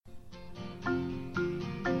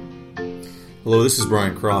Hello, this is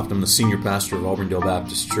Brian Croft. I'm the senior pastor of Auburndale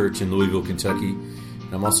Baptist Church in Louisville, Kentucky,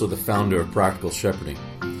 and I'm also the founder of Practical Shepherding.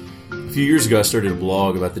 A few years ago, I started a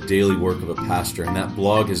blog about the daily work of a pastor, and that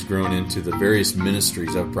blog has grown into the various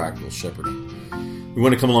ministries of Practical Shepherding. We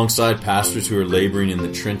want to come alongside pastors who are laboring in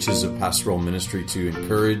the trenches of pastoral ministry to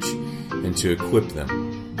encourage and to equip them.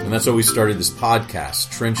 And that's why we started this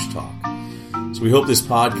podcast, Trench Talk. So we hope this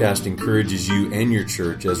podcast encourages you and your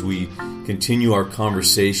church as we continue our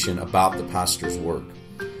conversation about the pastor's work.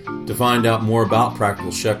 To find out more about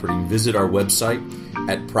Practical Shepherding, visit our website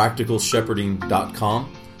at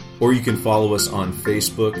practicalshepherding.com, or you can follow us on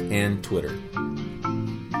Facebook and Twitter.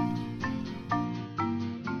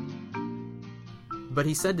 But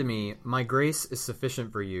he said to me, "My grace is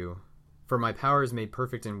sufficient for you, for my power is made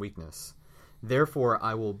perfect in weakness. Therefore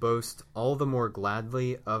I will boast all the more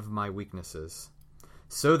gladly of my weaknesses,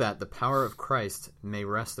 so that the power of Christ may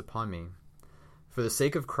rest upon me. For the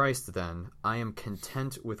sake of Christ, then, I am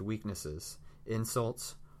content with weaknesses,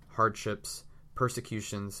 insults, hardships,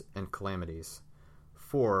 persecutions, and calamities.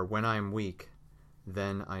 For when I am weak,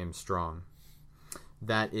 then I am strong."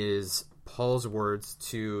 That is Paul's words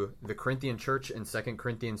to the Corinthian church in 2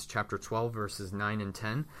 Corinthians chapter 12, verses 9 and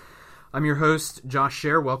 10. I'm your host, Josh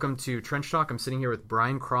Scher. Welcome to Trench Talk. I'm sitting here with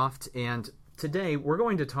Brian Croft, and today we're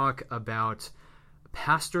going to talk about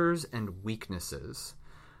pastors and weaknesses.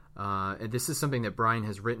 This is something that Brian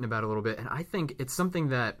has written about a little bit, and I think it's something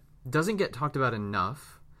that doesn't get talked about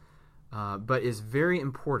enough, but is very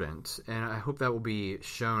important, and I hope that will be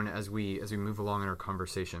shown as we move along in our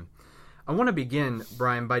conversation. I want to begin,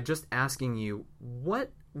 Brian, by just asking you,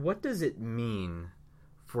 what does it mean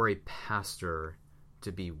for a pastor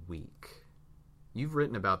to be weak? You've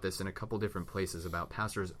written about this in a couple different places, about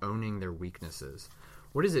pastors owning their weaknesses.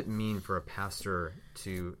 What does it mean for a pastor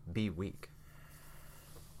to be weak?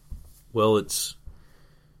 Well, it's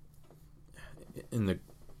in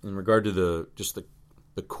regard to the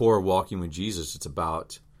core of walking with Jesus. It's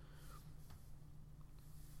about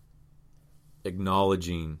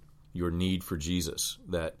acknowledging your need for Jesus.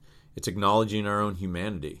 That it's acknowledging our own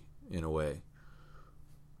humanity in a way.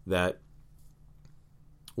 That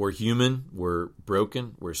we're human, we're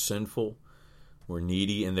broken, we're sinful, we're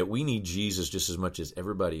needy, and that we need Jesus just as much as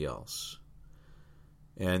everybody else.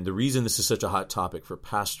 And the reason this is such a hot topic for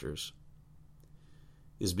pastors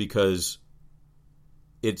is because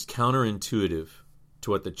it's counterintuitive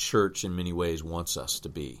to what the church in many ways wants us to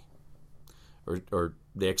be, or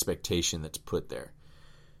the expectation that's put there.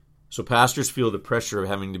 So pastors feel the pressure of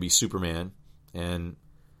having to be Superman and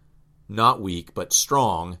not weak, but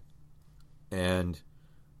strong, and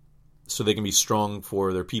so they can be strong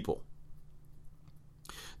for their people.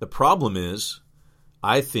 The problem is,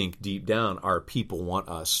 I think deep down, our people want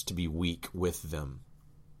us to be weak with them,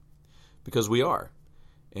 because we are.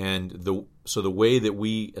 And so the way that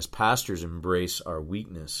we as pastors embrace our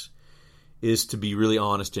weakness is to be really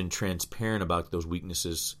honest and transparent about those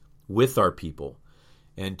weaknesses with our people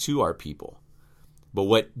and to our people. But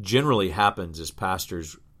what generally happens is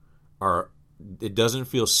pastors it doesn't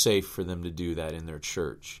feel safe for them to do that in their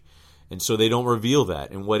church. And so they don't reveal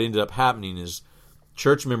that. And what ended up happening is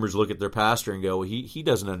church members look at their pastor and go, well, he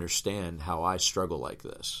doesn't understand how I struggle like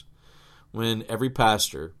this. When every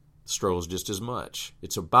pastor struggles just as much.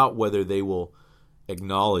 It's about whether they will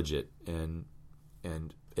acknowledge it and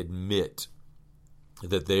admit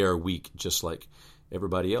that they are weak just like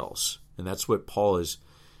everybody else. And that's what Paul is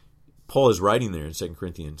writing there in 2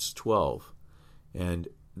 Corinthians 12. And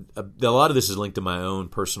a lot of this is linked to my own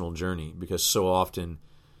personal journey, because so often,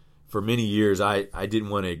 for many years, I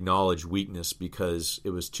didn't want to acknowledge weakness because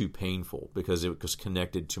it was too painful, because it was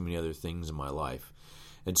connected to many other things in my life.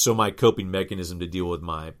 And so my coping mechanism to deal with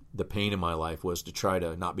the pain in my life was to try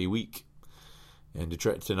to not be weak and to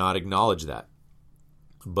try to not acknowledge that.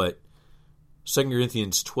 But 2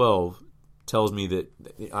 Corinthians 12 tells me that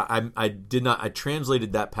I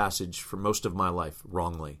translated that passage for most of my life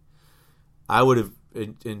wrongly. I would have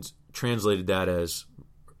translated that as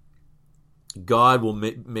God will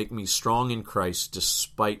make me strong in Christ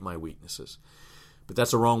despite my weaknesses. But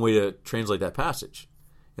that's a wrong way to translate that passage,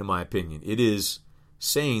 in my opinion. It is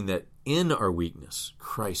saying that in our weakness,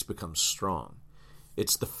 Christ becomes strong.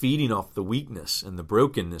 It's the feeding off the weakness and the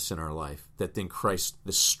brokenness in our life that then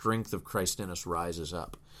the strength of Christ in us rises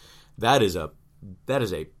up. That is a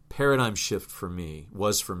paradigm shift for me,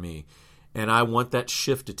 and I want that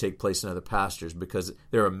shift to take place in other pastors, because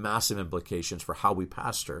there are massive implications for how we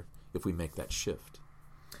pastor if we make that shift.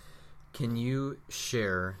 Can you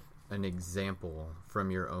share an example from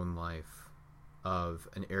your own life of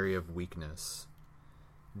an area of weakness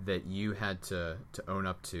that you had to own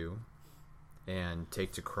up to and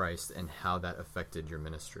take to Christ, and how that affected your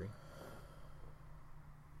ministry?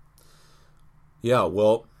 Yeah,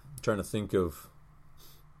 well, I'm trying to think of,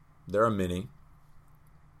 there are many.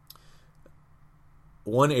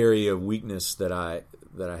 One area of weakness that I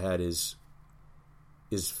had is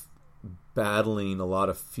battling a lot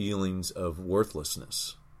of feelings of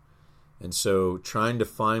worthlessness. And so trying to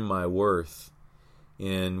find my worth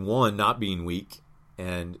in, one, not being weak,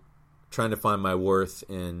 and trying to find my worth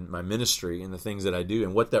in my ministry and the things that I do.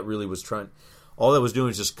 And what that really was all that was doing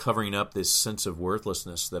was just covering up this sense of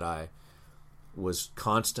worthlessness that I was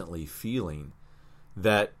constantly feeling,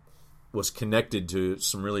 that was connected to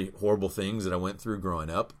some really horrible things that I went through growing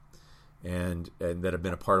up and that have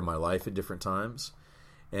been a part of my life at different times.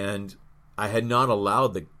 And I had not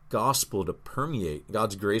allowed the gospel to permeate,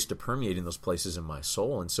 God's grace to permeate in those places in my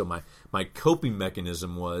soul. And so my coping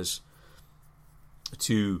mechanism was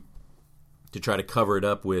to try to cover it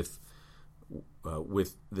up with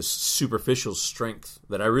this superficial strength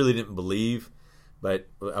that I really didn't believe, but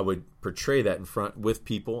I would portray that in front of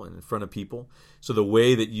people. So the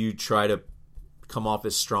way that you try to come off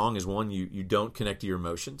as strong is, one, you don't connect to your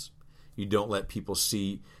emotions. You don't let people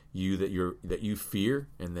see you that you fear,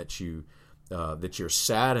 and that you're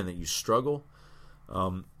sad, and that you struggle.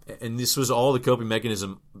 And this was all the coping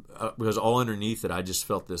mechanism. Was all underneath it. I just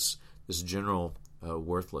felt this general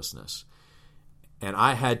worthlessness, and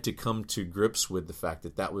I had to come to grips with the fact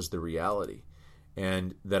that that was the reality,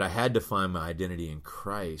 and that I had to find my identity in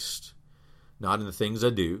Christ, not in the things I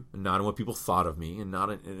do, and not in what people thought of me, and not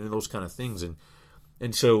in those kind of things.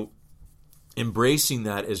 And so embracing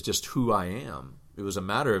that as just who I am. It was a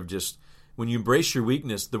matter of just, when you embrace your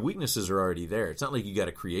weakness, the weaknesses are already there. It's not like you got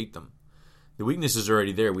to create them. The weaknesses are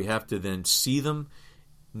already there. We have to then see them,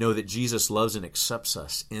 know that Jesus loves and accepts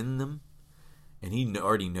us in them, and He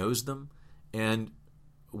already knows them, and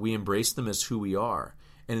we embrace them as who we are.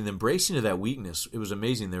 And in the embracing of that weakness, it was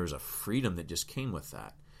amazing. There was a freedom that just came with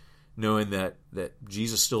that, knowing that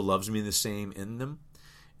Jesus still loves me the same in them,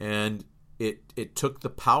 and it took the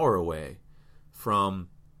power away from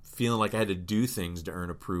feeling like I had to do things to earn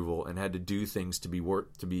approval, and had to do things to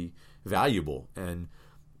be valuable. And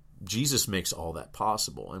Jesus makes all that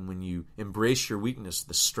possible. And when you embrace your weakness,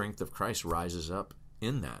 the strength of Christ rises up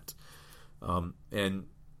in that. So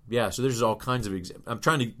there's all kinds of examples. I'm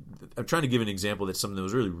trying to give an example that's something that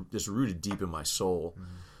was really just rooted deep in my soul.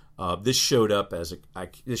 Mm-hmm. This showed up as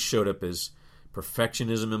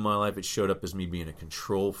perfectionism in my life. It showed up as me being a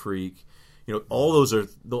control freak. All those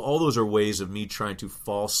are ways of me trying to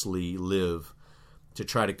falsely live, to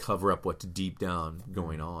try to cover up what's deep down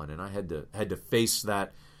going on. And I had to face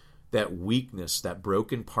that weakness, that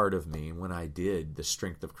broken part of me. And when I did, the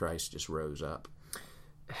strength of Christ just rose up.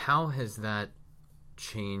 How has that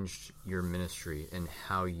changed your ministry and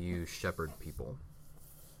how you shepherd people?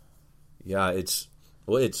 Yeah, it's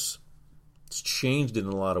changed in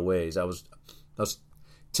a lot of ways. I was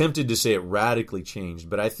tempted to say it radically changed,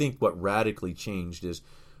 but I think what radically changed is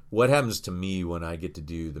what happens to me when I get to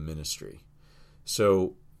do the ministry.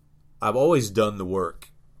 So I've always done the work,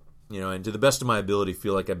 and to the best of my ability,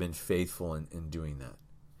 feel like I've been faithful in doing that.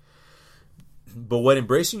 But what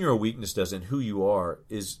embracing your weakness does, and who you are,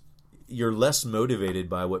 is you're less motivated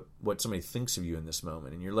by what somebody thinks of you in this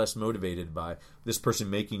moment, and you're less motivated by this person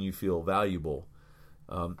making you feel valuable.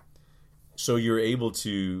 So you're able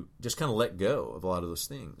to just kind of let go of a lot of those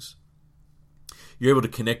things. You're able to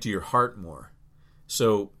connect to your heart more.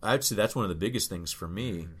 So I'd say that's one of the biggest things for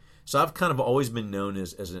me. Mm-hmm. So I've kind of always been known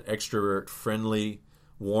as an extrovert, friendly,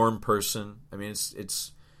 warm person. I mean,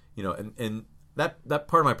 it's and that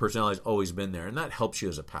part of my personality has always been there, and that helps you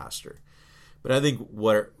as a pastor. But I think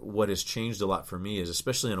what has changed a lot for me is,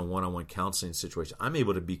 especially in a one-on-one counseling situation, I'm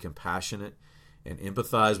able to be compassionate and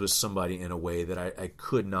empathize with somebody in a way that I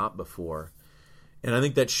could not before. And I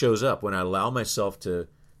think that shows up when I allow myself to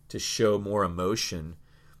show more emotion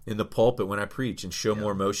in the pulpit when I preach, and show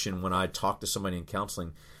more emotion when I talk to somebody in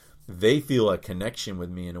counseling. They feel a connection with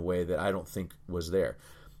me in a way that I don't think was there.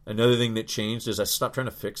 Another thing that changed is I stopped trying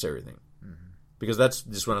to fix everything. Mm-hmm. Because that's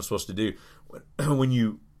just what I'm supposed to do. When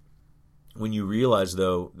you realize,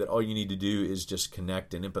 though, that all you need to do is just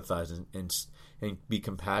connect and empathize and be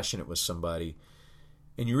compassionate with somebody,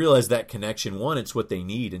 and you realize that connection, one, it's what they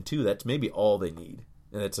need, and two, that's maybe all they need,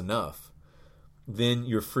 and that's enough, then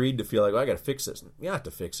you're freed to feel like, I got to fix this. You don't have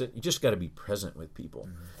to fix it. You just got to be present with people.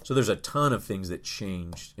 Mm-hmm. So there's a ton of things that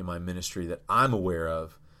changed in my ministry that I'm aware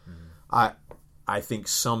of. Mm-hmm. I think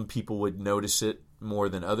some people would notice it more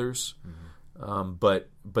than others, mm-hmm.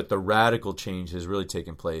 But the radical change has really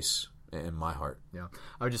taken place in my heart. Yeah,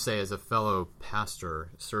 I would just say, as a fellow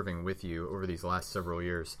pastor serving with you over these last several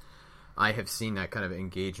years, I have seen that kind of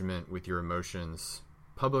engagement with your emotions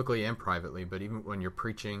publicly and privately, but even when you're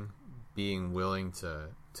preaching, being willing to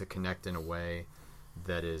connect in a way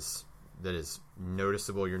that is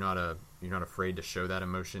noticeable. You're not afraid to show that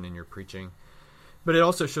emotion in your preaching. But it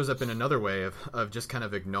also shows up in another way of just kind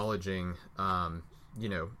of acknowledging,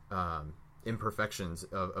 imperfections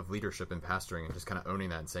of leadership and pastoring, and just kind of owning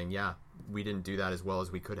that and saying, yeah, we didn't do that as well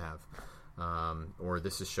as we could have. Or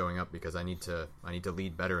this is showing up because I need to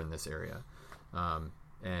lead better in this area.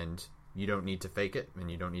 And you don't need to fake it,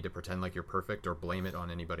 and you don't need to pretend like you're perfect or blame it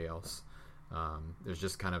on anybody else. There's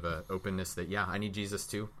just kind of a openness that, yeah, I need Jesus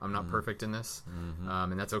too. I'm not perfect in this.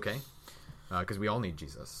 And that's okay. Because we all need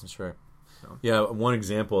Jesus. That's right. So. Yeah, one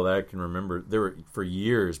example that I can remember, for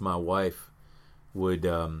years, my wife would,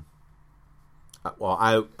 I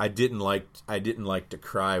didn't like to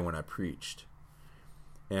cry when I preached.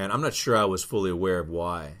 And I'm not sure I was fully aware of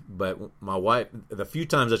why, but my wife, the few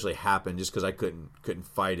times it actually happened, just because I couldn't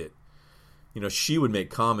fight it, she would make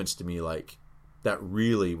comments to me like, that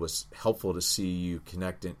really was helpful to see you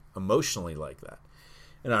connecting emotionally like that.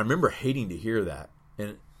 And I remember hating to hear that.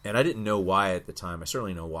 And I didn't know why at the time. I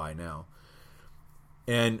certainly know why now.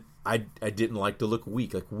 And I didn't like to look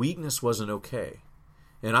weak. Like, weakness wasn't okay.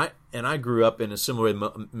 And I grew up in a similar way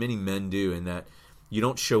many men do, in that you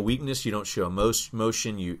don't show weakness, you don't show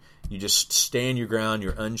emotion, you just stand your ground,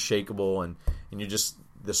 you're unshakable, and you're just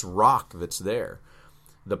this rock that's there.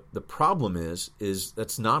 The problem is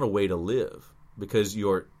that's not a way to live, because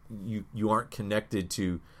you aren't connected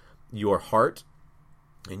to your heart,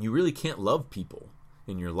 and you really can't love people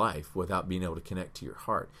in your life without being able to connect to your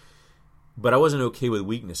heart. But I wasn't okay with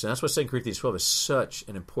weakness, and that's why 2 Corinthians 12 is such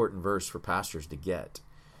an important verse for pastors to get,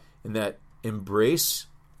 in that embrace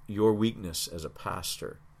your weakness as a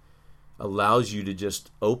pastor allows you to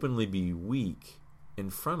just openly be weak in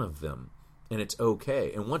front of them, and it's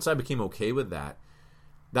okay. And once I became okay with that,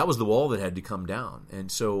 that was the wall that had to come down. And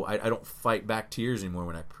so I don't fight back tears anymore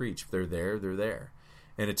when I preach. If they're there, they're there.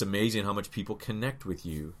 And it's amazing how much people connect with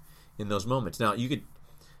you in those moments. Now, you could,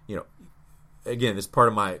 again, it's part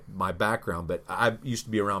of my background, but I used to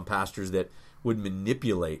be around pastors that would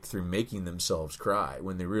manipulate through making themselves cry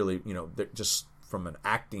when they really, just from an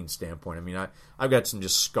acting standpoint. I mean, I've got some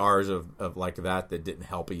just scars of like that didn't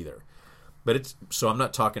help either. But I'm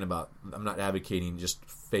not advocating just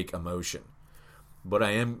fake emotion. What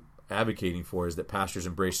I am advocating for is that pastors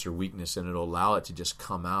embrace their weakness, and it'll allow it to just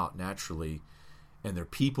come out naturally, and their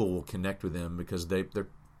people will connect with them because their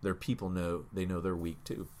people know they're weak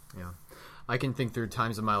too. Yeah. I can think through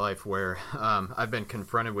times in my life where I've been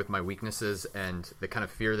confronted with my weaknesses and the kind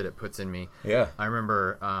of fear that it puts in me. Yeah. I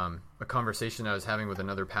remember a conversation I was having with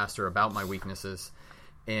another pastor about my weaknesses,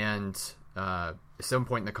 and at some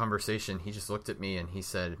point in the conversation, he just looked at me and he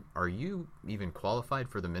said, "Are you even qualified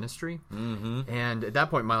for the ministry?" Mm-hmm. And at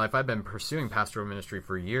that point in my life, I've been pursuing pastoral ministry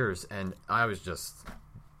for years, and I was just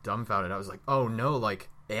dumbfounded. I was like, "Oh no, like,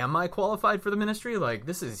 am I qualified for the ministry? Like,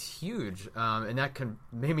 this is huge." And that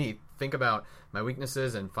made me think about my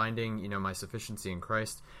weaknesses and finding, my sufficiency in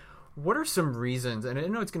Christ. What are some reasons, and I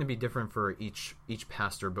know it's going to be different for each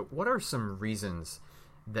pastor, but what are some reasons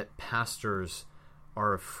that pastors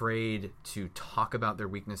are afraid to talk about their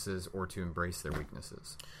weaknesses or to embrace their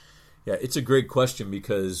weaknesses? Yeah, it's a great question,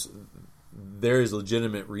 because there is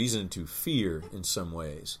legitimate reason to fear in some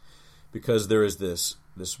ways, because there is this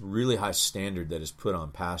really high standard that is put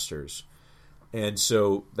on pastors. And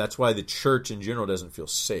so that's why the church in general doesn't feel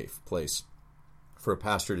safe place for a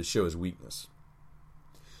pastor to show his weakness.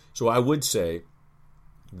 So I would say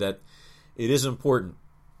that it is important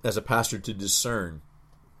as a pastor to discern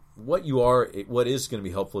what is going to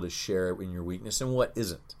be helpful to share in your weakness and what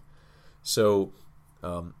isn't. So,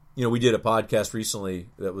 we did a podcast recently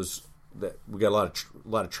that we got a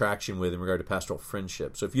lot of traction with in regard to pastoral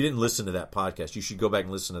friendship. So if you didn't listen to that podcast, you should go back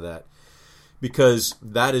and listen to that, because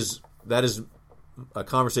that is a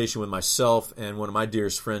conversation with myself and one of my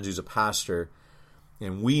dearest friends who's a pastor,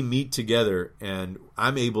 and we meet together, and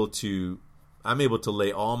I'm able to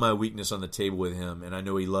lay all my weakness on the table with him, and I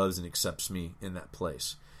know he loves and accepts me in that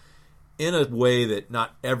place, in a way that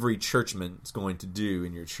not every churchman is going to do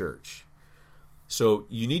in your church. So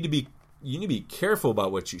you need to be careful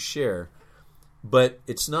about what you share, but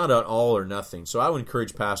it's not an all or nothing. So I would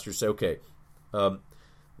encourage pastors to say, okay,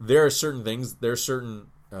 there are certain things, there are certain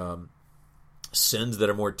sins that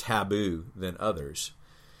are more taboo than others.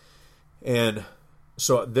 And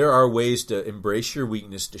so there are ways to embrace your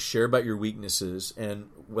weakness, to share about your weaknesses, and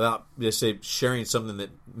without, just say, sharing something that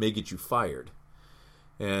may get you fired.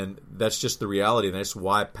 And that's just the reality, and that's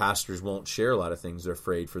why pastors won't share a lot of things. They're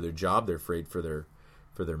afraid for their job. They're afraid for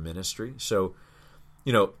their ministry. So,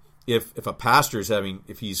 if a pastor is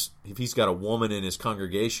if he's got a woman in his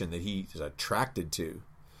congregation that he is attracted to,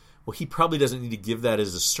 well, he probably doesn't need to give that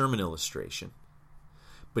as a sermon illustration,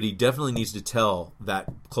 but he definitely needs to tell that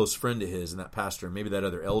close friend of his and that pastor, and maybe that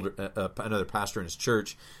other another pastor in his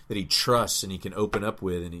church that he trusts and he can open up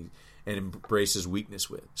with and embrace his weakness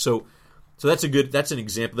with. So that's an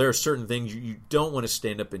example. There are certain things you don't want to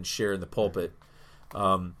stand up and share in the pulpit,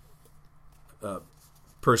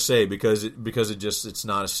 per se, because it's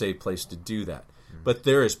not a safe place to do that. But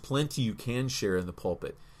there is plenty you can share in the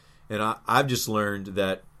pulpit, and I've just learned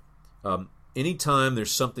that anytime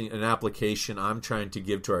there's an application I'm trying to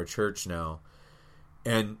give to our church now,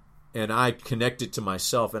 and I connect it to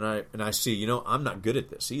myself, and I see, I'm not good at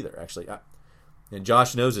this either. Actually, and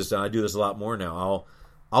Josh knows this, and I do this a lot more now.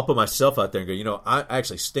 I'll put myself out there and go, I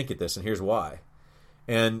actually stink at this, and here's why.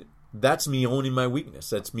 And that's me owning my weakness.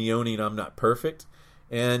 That's me owning I'm not perfect.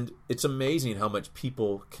 And it's amazing how much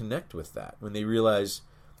people connect with that when they realize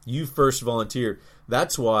you first volunteer.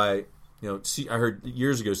 That's why, I heard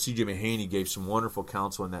years ago C.J. Mahaney gave some wonderful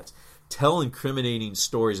counsel, and that's tell incriminating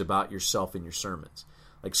stories about yourself in your sermons.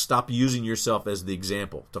 Like, stop using yourself as the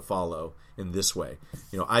example to follow in this way.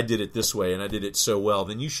 I did it this way, and I did it so well,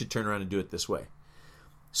 then you should turn around and do it this way.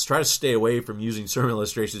 Just try to stay away from using sermon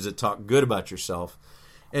illustrations that talk good about yourself,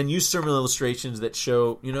 and use sermon illustrations that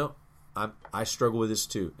show, I struggle with this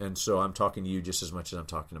too, and so I'm talking to you just as much as I'm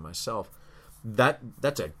talking to myself.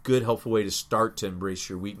 That's a good, helpful way to start to embrace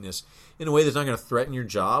your weakness in a way that's not going to threaten your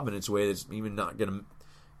job, and it's a way that's even not going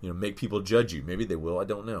to, make people judge you. Maybe they will. I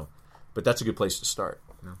don't know, but that's a good place to start.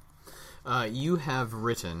 You have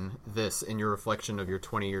written this in your reflection of your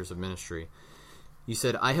 20 years of ministry. You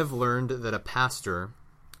said, "I have learned that a pastor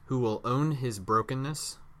who will own his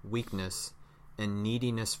brokenness, weakness, and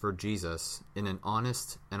neediness for Jesus in an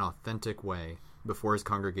honest and authentic way before his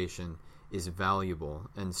congregation is valuable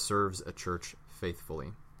and serves a church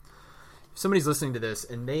faithfully." If somebody's listening to this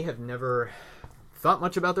and they have never thought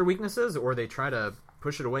much about their weaknesses, or they try to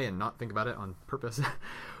push it away and not think about it on purpose,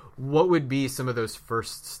 what would be some of those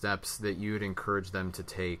first steps that you would encourage them to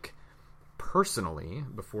take personally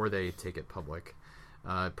before they take it public?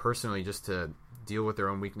 Personally, just to deal with their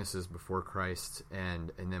own weaknesses before Christ,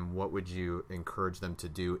 and then what would you encourage them to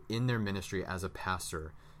do in their ministry as a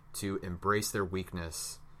pastor to embrace their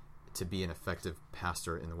weakness to be an effective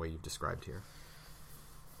pastor in the way you've described here?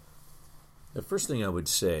 The first thing I would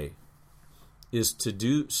say is to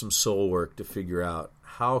do some soul work to figure out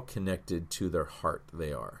how connected to their heart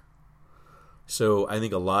they are. So I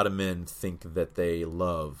think a lot of men think that they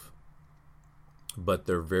love, but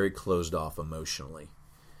they're very closed off emotionally.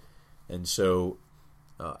 And so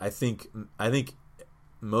I think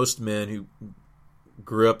most men who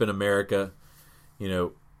grew up in America,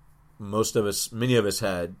 many of us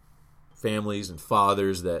had families and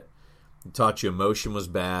fathers that taught you emotion was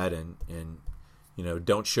bad and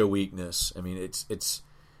don't show weakness. I mean, it's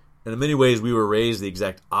and in many ways we were raised the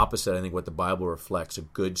exact opposite. I think what the Bible reflects a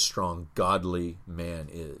good, strong, godly man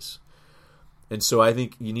is. And so I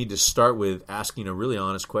think you need to start with asking a really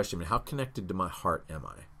honest question. How connected to my heart am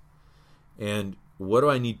I? And what do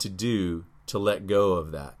I need to do to let go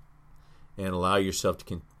of that and allow yourself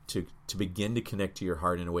to begin to connect to your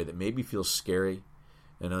heart in a way that maybe feels scary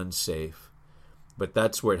and unsafe? But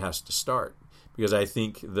that's where it has to start, because I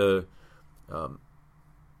think the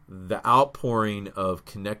outpouring of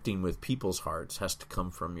connecting with people's hearts has to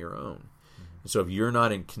come from your own. Mm-hmm. So if you're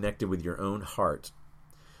not connected with your own heart,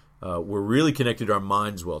 we're really connected to our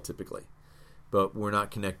minds well, typically, but we're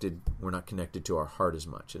not connected to our heart as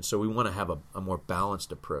much. And so we want to have a more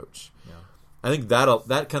balanced approach. Yeah. I think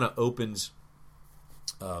that kind of opens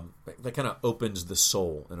the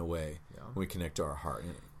soul in a way when we connect to our heart.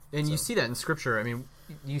 And you see that in Scripture. I mean,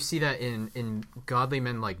 you see that in godly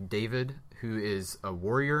men like David, who is a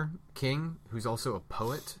warrior king, who's also a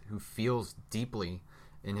poet, who feels deeply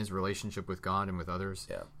in his relationship with God and with others.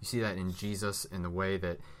 Yeah. You see that in Jesus, in the way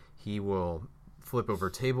that he will flip over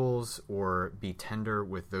tables or be tender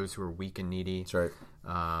with those who are weak and needy. That's right.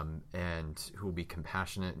 And who will be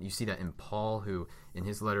compassionate. You see that in Paul, who in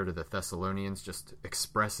his letter to the Thessalonians just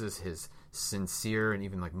expresses his sincere and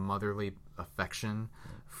even like motherly affection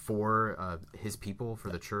for his people, for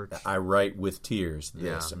the church. I write with tears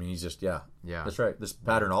this. Yeah. I mean, he's just, yeah. That's right. This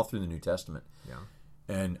pattern all through the New Testament.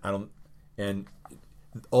 Yeah. And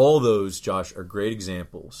all those, Josh, are great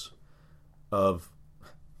examples of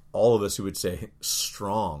all of us who would say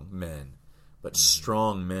strong men, but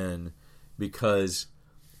strong men because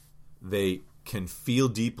they can feel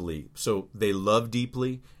deeply. So they love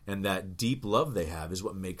deeply, and that deep love they have is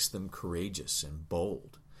what makes them courageous and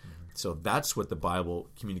bold. Mm-hmm. So that's what the Bible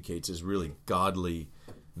communicates is really godly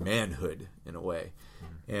manhood in a way.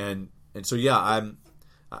 And so, yeah,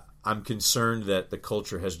 I'm concerned that the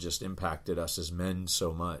culture has just impacted us as men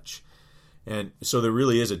so much. And so there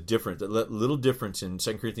really is a little difference in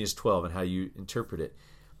 2 Corinthians 12 and how you interpret it.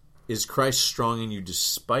 Is Christ strong in you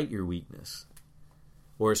despite your weakness?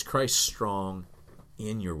 Or is Christ strong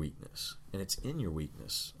in your weakness? And it's in your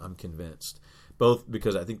weakness, I'm convinced. Both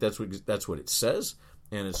because I think that's what it says,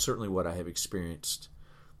 and it's certainly what I have experienced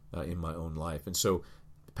in my own life. And so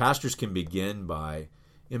pastors can begin by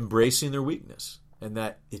embracing their weakness and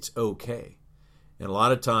that it's okay. And a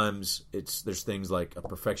lot of times there's things like a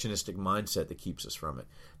perfectionistic mindset that keeps us from it.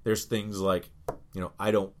 There's things like,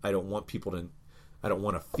 I don't want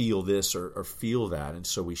to feel this or feel that, and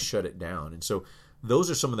so we shut it down. And so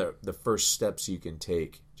those are some of the first steps you can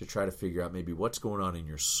take to try to figure out maybe what's going on in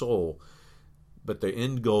your soul. But the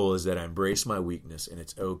end goal is that I embrace my weakness and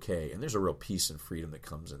it's okay. And there's a real peace and freedom that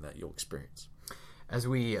comes in that you'll experience. As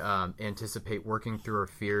we anticipate working through our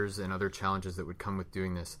fears and other challenges that would come with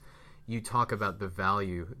doing this, you talk about the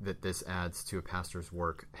value that this adds to a pastor's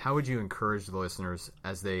work. How would you encourage the listeners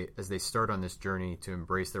as they start on this journey to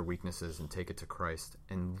embrace their weaknesses and take it to Christ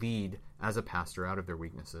and lead as a pastor out of their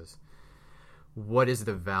weaknesses? What is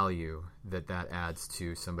the value that adds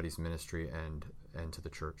to somebody's ministry and to the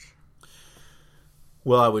church?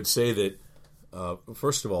 Well, I would say that,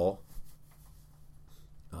 first of all,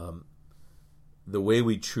 the way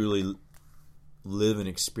we truly live and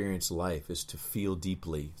experience life is to feel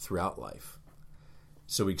deeply throughout life.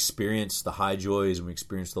 So we experience the high joys and we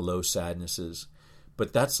experience the low sadnesses,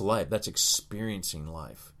 but that's life. That's experiencing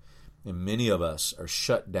life. And many of us are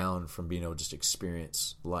shut down from being able to just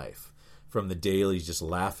experience life, from the dailies, just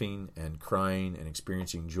laughing and crying and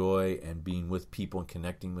experiencing joy and being with people and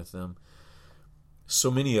connecting with them. So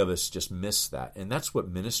many of us just miss that. And that's what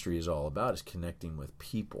ministry is all about, is connecting with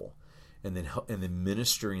people. And then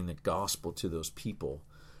ministering the gospel to those people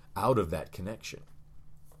out of that connection.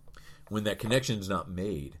 When that connection is not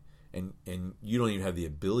made, and you don't even have the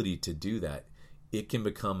ability to do that, it can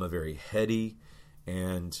become a very heady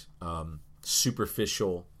and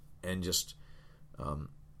superficial and just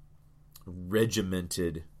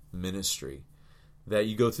regimented ministry that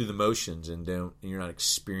you go through the motions and you're not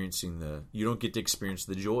experiencing you don't get to experience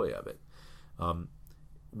the joy of it.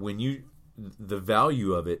 The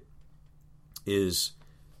value of it is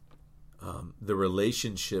the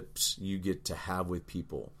relationships you get to have with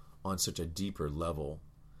people on such a deeper level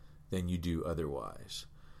than you do otherwise.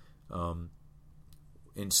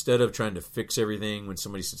 Instead of trying to fix everything when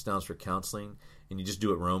somebody sits down for counseling, and you just do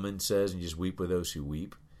what Romans says, and you just weep with those who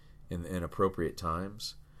weep in appropriate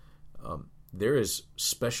times, there is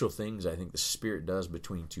special things I think the Spirit does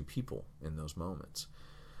between two people in those moments.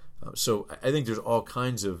 So I think there's all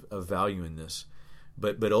kinds of value in this.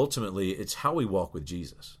 But ultimately, it's how we walk with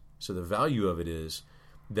Jesus. So the value of it is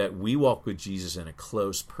that we walk with Jesus in a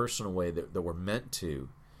close, personal way that we're meant to.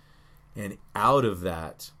 And out of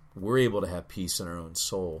that, we're able to have peace in our own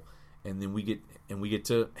soul. And then we get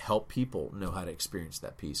to help people know how to experience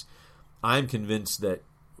that peace. I'm convinced that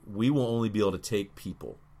we will only be able to take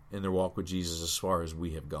people in their walk with Jesus as far as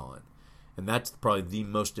we have gone. And that's probably the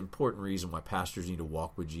most important reason why pastors need to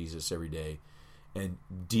walk with Jesus every day and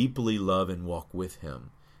deeply love and walk with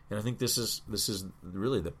him. And I think this is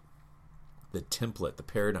really the template, the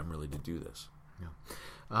paradigm really to do this.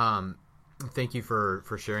 Yeah. Thank you for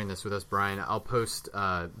sharing this with us, Brian. I'll post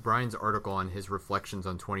Brian's article on his reflections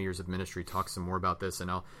on 20 years of ministry, talks some more about this,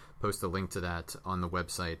 and I'll post a link to that on the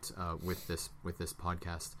website with this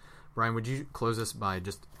podcast. Brian, would you close us by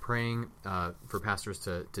just praying for pastors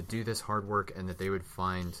to do this hard work and that they would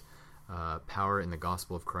find power in the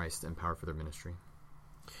gospel of Christ and power for their ministry?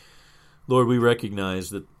 Lord, we recognize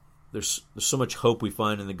that there's so much hope we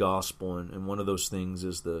find in the gospel, and one of those things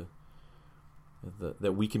is that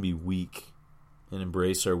we can be weak and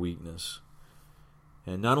embrace our weakness.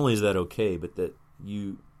 And not only is that okay, but that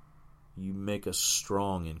you make us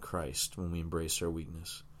strong in Christ when we embrace our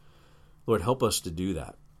weakness. Lord, help us to do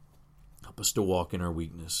that. Help us to walk in our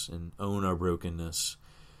weakness and own our brokenness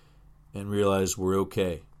and realize we're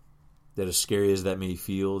okay. That as scary as that may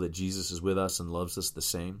feel, that Jesus is with us and loves us the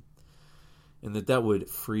same. And that would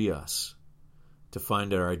free us to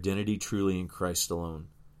find our identity truly in Christ alone.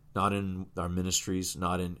 Not in our ministries,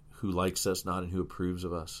 not in who likes us, not in who approves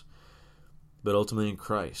of us, but ultimately in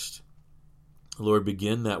Christ. Lord,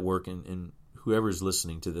 begin that work in whoever is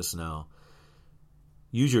listening to this now.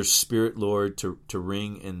 Use your Spirit, Lord, to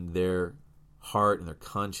ring in their heart and their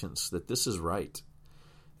conscience that this is right,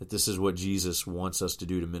 that this is what Jesus wants us to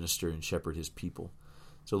do to minister and shepherd his people.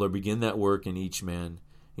 So, Lord, begin that work in each man,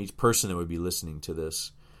 each person that would be listening to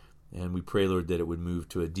this, And we pray, Lord, that it would move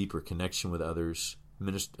to a deeper connection with others,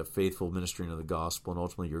 a faithful ministering of the gospel, and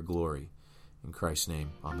ultimately your glory. In Christ's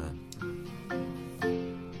name, amen.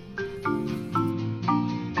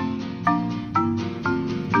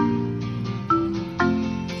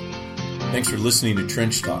 Thanks for listening to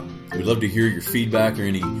Trench Talk. We'd love to hear your feedback or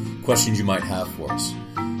any questions you might have for us.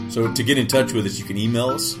 So to get in touch with us, you can email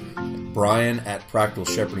us at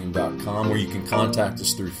brian@practicalshepherding.com, or you can contact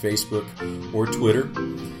us through Facebook or Twitter.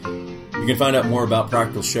 You can find out more about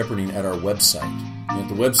Practical Shepherding at our website. And at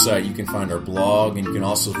the website, you can find our blog, and you can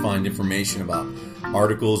also find information about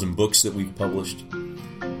articles and books that we've published.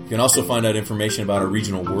 You can also find out information about our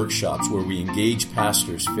regional workshops, where we engage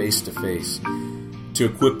pastors face-to-face to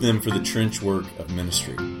equip them for the trench work of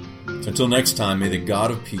ministry. So until next time, may the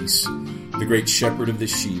God of peace, the great shepherd of the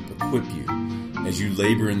sheep, equip you as you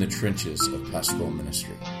labor in the trenches of pastoral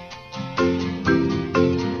ministry.